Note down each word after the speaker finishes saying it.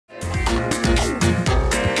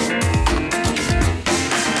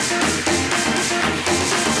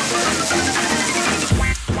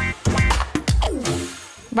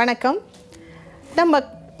வணக்கம். நம்ம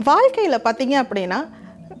வாழ்க்கையில் பார்த்தீங்க அப்படின்னா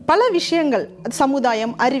பல விஷயங்கள்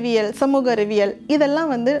சமுதாயம், அறிவியல், சமூக அறிவியல்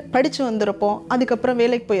இதெல்லாம் படித்து வந்திருப்போம். அதுக்கப்புறம்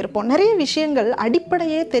வேலைக்கு போயிருப்போம். நிறைய விஷயங்கள்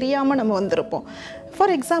அடிப்படையே தெரியாமல் நம்ம வந்திருப்போம்.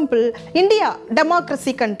 For example, India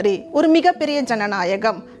democracy country, ஒரு மிகப்பெரிய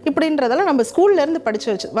ஜனநாயகம் இப்படின்றதெல்லாம் நம்ம ஸ்கூல்லேருந்து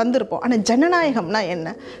படித்து வந்திருப்போம். ஆனால் ஜனநாயகம்னா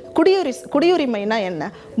என்ன, குடியுரிமைனா என்ன,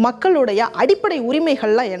 மக்களுடைய அடிப்படை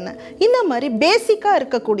உரிமைகள்லாம் என்ன, இந்த மாதிரி பேசிக்காக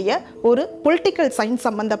இருக்கக்கூடிய ஒரு பொலிட்டிக்கல் சயின்ஸ்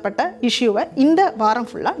சம்மந்தப்பட்ட இஷ்யூவை இந்த வாரம்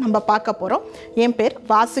ஃபுல்லாக நம்ம பார்க்க போகிறோம். என் பேர்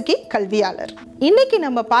வாசுகி, கல்வியாளர். இன்றைக்கி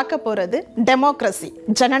நம்ம பார்க்க போகிறது டெமோக்ரஸி,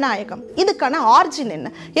 ஜனநாயகம். இதுக்கான ஆரிஜின் என்ன,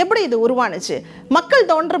 எப்படி இது உருவானுச்சு, மக்கள்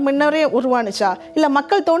தோன்ற முன்னரே உருவானுச்சா, இல்லை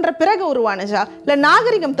மக்கள் தோன்ற பிறகு உருவானுச்சா, இல்லை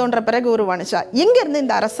நாகரிகம் தோன்ற பிறகு உருவானுச்சா, எங்கேருந்து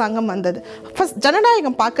இந்த அரசாங்கம் வந்தது. ஃபர்ஸ்ட்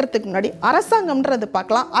ஜனநாயகம் பார்க்கறதுக்கு முன்னாடி அரசாங்கம்ன்றது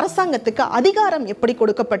பார்க்கலாம். அரசாங்கத்துக்கு அதிகாரம் எப்படி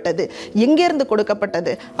கொடுக்கப்பட்டது, எங்கேருந்து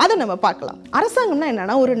கொடுக்கப்பட்டது, அதை நம்ம பார்க்கலாம். அரசாங்கம்னா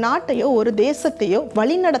என்னன்னா, ஒரு நாட்டையோ ஒரு தேசத்தையோ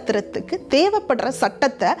வழிநடத்துறதுக்கு தேவைப்படுற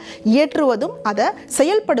சட்டத்தை இயற்றுவதும் அதை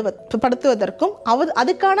செயல்படுத்துவதற்கும்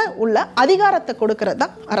அதுக்கான உள்ள அதிகாரத்தை கொடுக்கறது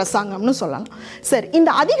தான் அரசாங்கம்னு சொல்லலாம். சரி, இந்த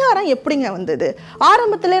அதிகாரம் எப்படிங்க வந்தது?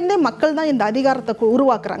 ஆரம்பத்திலேருந்தே மக்கள் தான் இந்த அதிகாரத்தை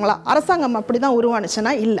உருவாக்குறாங்களா? அரசாங்கம் அப்படிதான்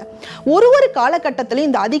உருவானுச்சுன்னா இல்லை. ஒரு காலகட்டத்திலையும்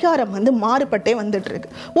இந்த அதிகாரம் மாறுபட்டே வந்துட்டு இருக்கு.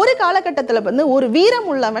 ஒரு காலகட்டத்தில் ஒரு வீரம்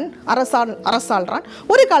உள்ளவன் அரசாள்றான்.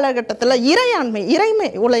 ஒரு காலகட்டத்தில் இறைமை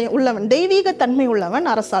உள்ளவன், தெய்வீக தன்மை உள்ளவன்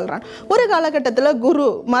அரசாள்றான். ஒரு காலகட்டத்தில் குரு,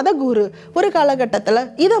 மத குரு, ஒரு காலகட்டத்தில்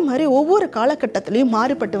இதை மாதிரி ஒவ்வொரு காலகட்டத்திலையும்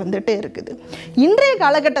மாறுபட்டு வந்துட்டே இருக்குது. இன்றைய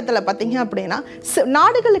காலகட்டத்தில் பார்த்தீங்க அப்படின்னா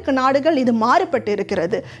நாடுகளுக்கு நாடுகள் இது மாறுபட்டு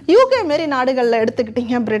இருக்கிறது. யூகே மாரி நாடுகளில்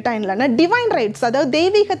எடுத்துக்கிட்டீங்க, பிரிட்டன்லன்னா டிவைன் ரைட்ஸ், அதாவது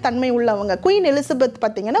தெய்வீக தன்மை உள்ளவங்க, குயின் எலிசபெத்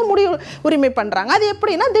பார்த்தீங்கன்னா உரிமை பண்றாங்க. அது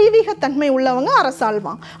எப்படின்னா தெய்வீக தன்மை உள்ளவங்க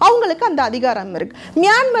அரசாள்வாங்க, அவங்களுக்கு அந்த அதிகாரம் இருக்கு.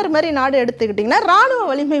 மியான்மர் மாதிரி நாடு எடுத்துக்கிட்டீங்கன்னா ராணுவ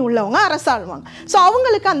வலிமை உள்ளவங்க அரசாள்வாங்க. ஸோ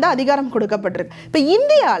அவங்களுக்கு அந்த அதிகாரம் கொடுக்கப்பட்டிருக்கு. இப்போ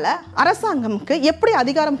இந்தியாவில் அரசாங்கமுக்கு எப்படி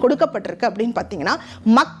அதிகாரம் கொடுக்கப்பட்டிருக்கு அப்படின்னு பார்த்தீங்கன்னா,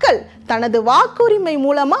 மக்கள் தனது வாக்குரிமை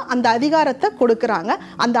மூலமா அந்த அதிகாரத்தை கொடுக்குறாங்க.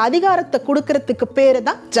 அந்த அதிகாரத்தை கொடுக்கறதுக்கு பேரு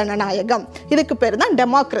தான் ஜனநாயகம். இதுக்கு பேரு தான்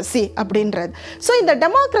டெமோக்ரஸி அப்படின்றது. ஸோ இந்த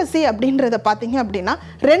டெமோக்ரஸி அப்படின்றத பார்த்தீங்க அப்படின்னா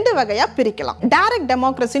ரெண்டு வகையா பிரிக்கலாம். டைரக்ட்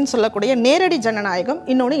டெமோக்ரஸின்னு சொல்லக்கூடிய நேரடி ஜனநாயகம்,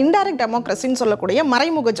 இன்னொன்று இன்டைரக்ட் டெமோக்ரஸின்னு சொல்லக்கூடிய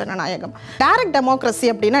மறைமுக ஜனநாயகம். டைரக்ட் டெமோக்ரஸி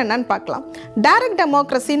அப்படின்னா என்னன்னு பார்க்கலாம். டைரக்ட்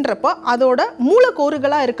டெமோக்ரஸின்றப்போ அதோட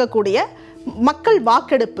மூலக்கூறுகளாக இருக்கக்கூடிய மக்கள்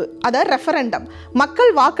வாக்கெடுப்பு, அதாவது ரெஃபரண்டம்,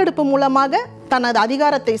 மக்கள் வாக்கெடுப்பு மூலமாக தனது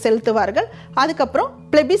அதிகாரத்தை செலுத்துவார்கள். அதுக்கப்புறம்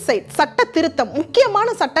பிளெபிசைட், சட்ட திருத்தம், முக்கியமான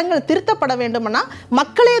சட்டங்கள் திருத்தப்பட வேண்டும்னா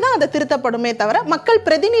மக்களே தான் அதை திருத்தப்படுமே தவிர மக்கள்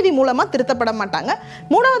பிரதிநிதி மூலமா திருத்தப்பட மாட்டாங்க.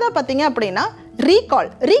 மூணாவதா பார்த்தீங்க அப்படின்னா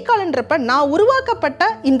ரீகால்ன்றப்ப நான் உருவாக்கப்பட்ட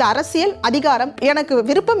இந்த அரசியல் அதிகாரம் எனக்கு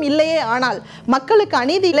விருப்பம் இல்லையே ஆனால், மக்களுக்கு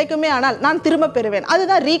அநீதி இழைக்குமே ஆனால் நான் திரும்ப பெறுவேன்,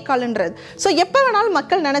 அதுதான் ரீகால்ன்றது. ஸோ எப்போ வேணாலும்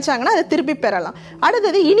மக்கள் நினைச்சாங்கன்னா அதை திருப்பி பெறலாம்.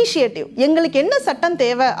 அடுத்தது இனிஷியேட்டிவ், எங்களுக்கு என்ன சட்டம்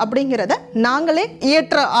தேவை அப்படிங்கிறத நாங்களே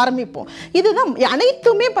இயற்ற ஆரம்பிப்போம். இதுதான்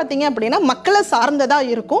அனைத்துமே பார்த்தீங்க அப்படின்னா மக்களை சார்ந்ததா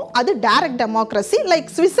இருக்கும். அது டைரக்ட் டெமோக்ரஸி. லைக்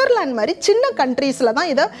சுவிட்சர்லாந்து மாதிரி சின்ன கண்ட்ரீஸ்ல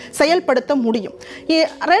தான் இதை செயல்படுத்த முடியும்.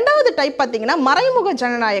 ரெண்டாவது டைப் பார்த்தீங்கன்னா மறைமுக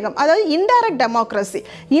ஜனநாயகம், அதாவது indirect democracy.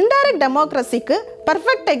 Indirect டெமோக்ரஸிக்கு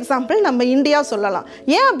perfect example நம்ம இந்தியா சொல்லலாம்.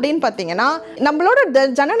 ஏன் அப்படின்னு பார்த்தீங்கன்னா, நம்மளோட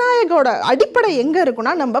ஜனநாயகோட அடிப்படை எங்கே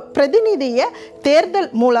இருக்குன்னா, நம்ம பிரதிநிதியை தேர்தல்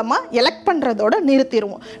மூலமாக எலெக்ட் பண்ணுறதோட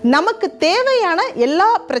நிறுத்திடுவோம். நமக்கு தேவையான எல்லா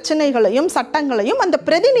பிரச்சனைகளையும் சட்டங்களையும் அந்த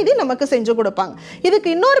பிரதிநிதி நமக்கு செஞ்சு கொடுப்பாங்க. இதுக்கு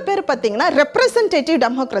இன்னொரு பேர் பார்த்தீங்கன்னா ரெப்ரசன்டேட்டிவ்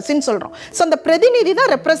டெமோக்ரஸின்னு சொல்கிறோம். ஸோ அந்த பிரதிநிதி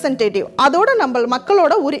தான் ரெப்ரசன்டேட்டிவ். அதோட நம்ம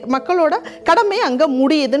மக்களோட கடமை அங்கே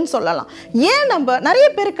முடியுதுன்னு சொல்லலாம். ஏன் நம்ம நிறைய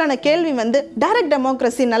பேருக்கான கேள்வி டைரக்ட்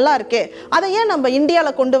டெமோக்ரஸி நல்லா இருக்கே, அதை ஏன் நம்ம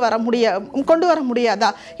இந்தியாவில் கொண்டு வர முடியாதா?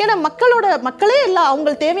 ஏன்னா மக்களே எல்லாம்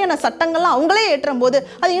அவங்களுக்கு தேவையான சட்டங்கள்லாம் அவங்களே ஏற்றும் போது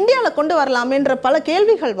அது இந்தியாவில் கொண்டு வரலாமேன்ற பல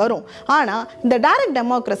கேள்விகள் வரும். ஆனால் இந்த டைரக்ட்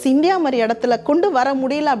டெமோக்ரஸி இந்தியா மாதிரி இடத்துல கொண்டு வர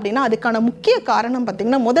முடியல அப்படின்னா அதுக்கான முக்கிய காரணம்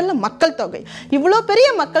பார்த்தீங்கன்னா, முதல்ல மக்கள் தொகை. இவ்வளோ பெரிய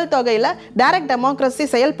மக்கள் தொகையில் டைரக்ட் டெமோக்ரஸி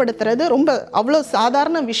செயல்படுத்துறது ரொம்ப அவ்வளோ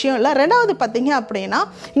சாதாரண விஷயம் இல்லை. ரெண்டாவது பார்த்தீங்க அப்படின்னா,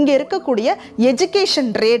 இங்கே இருக்கக்கூடிய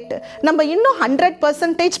எஜுகேஷன் ரேட் நம்ம இன்னும்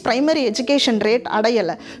 100% பிரைமரி எஜுகேஷன் ரேட்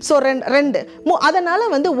அடையலை. ஸோ அதனால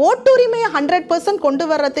ஓட்டுரிமையை 100% கொண்டு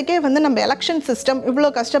வர்றதுக்கே நம்ம எலெக்ஷன் சிஸ்டம் இவ்வளோ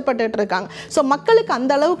கஷ்டப்பட்டு இருக்காங்க. ஸோ மக்களுக்கு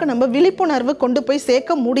அந்த அளவுக்கு நம்ம விழிப்புணர்வு கொண்டு போய்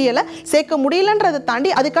சேர்க்க முடியலன்றதை தாண்டி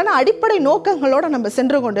அதுக்கான அடிப்படை நோக்கங்களோட நம்ம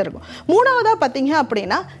சென்று கொண்டு இருக்கோம். மூணாவதா பார்த்தீங்க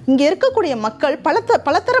அப்படின்னா, இங்கே இருக்கக்கூடிய மக்கள்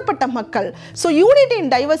பலதரப்பட்ட மக்கள். ஸோ யூனிட்டி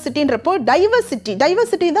இன் டைவர்சிட்டின்றப்போ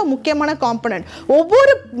டைவர்சிட்டி தான் முக்கியமான காம்பனன்ட்.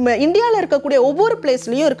 ஒவ்வொரு இந்தியாவில் இருக்கக்கூடிய ஒவ்வொரு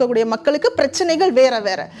பிளேஸ்லையும் இருக்கக்கூடிய மக்களுக்கு பிரச்சனைகள் வேற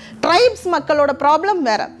வேற. ட்ரைப்ஸ் மக்களோட ப்ராப்ளம்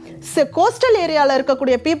வேற, கோஸ்டல் ஏரியாவில்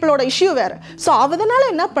இருக்கக்கூடிய பீப்புளோட இஷ்யூ வேறு. ஸோ அதனால்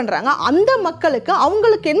என்ன பண்ணுறாங்க, அந்த மக்களுக்கு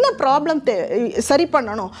அவங்களுக்கு என்ன ப்ராப்ளம் சரி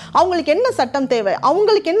பண்ணணும், அவங்களுக்கு என்ன சட்டம் தேவை,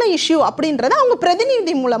 அவங்களுக்கு என்ன இஷ்யூ அப்படின்றத அவங்க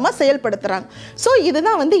பிரதிநிதி மூலமாக செயல்படுத்துகிறாங்க. ஸோ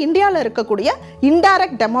இதுதான் வந்து இந்தியாவில் இருக்கக்கூடிய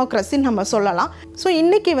இன்டைரக்ட் டெமோக்ரஸின்னு நம்ம சொல்லலாம். ஸோ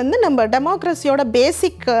இன்றைக்கி வந்து நம்ம டெமோக்ரஸியோட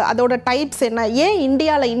பேசிக் அதோட டைப்ஸ் என்ன, ஏன்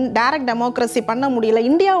இந்தியாவில் டைரக்ட் டெமோக்ரஸி பண்ண முடியல,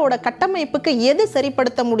 இந்தியாவோட கட்டமைப்புக்கு எது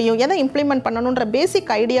சரிப்படுத்த முடியும், எதை இம்ப்ளிமெண்ட் பண்ணணுன்ற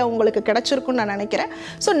பேசிக் ஐடியா உங்களுக்கு கிடைச்சிருக்குன்னு நான் நினைக்கிறேன்.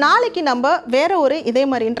 ஸோ நாளைக்கு நம்ம வேற ஒரு இதே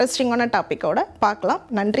மாதிரி இன்ட்ரெஸ்டிங்கான டாப்பிக்கோட பார்க்கலாம்.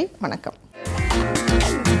 நன்றி, வணக்கம்.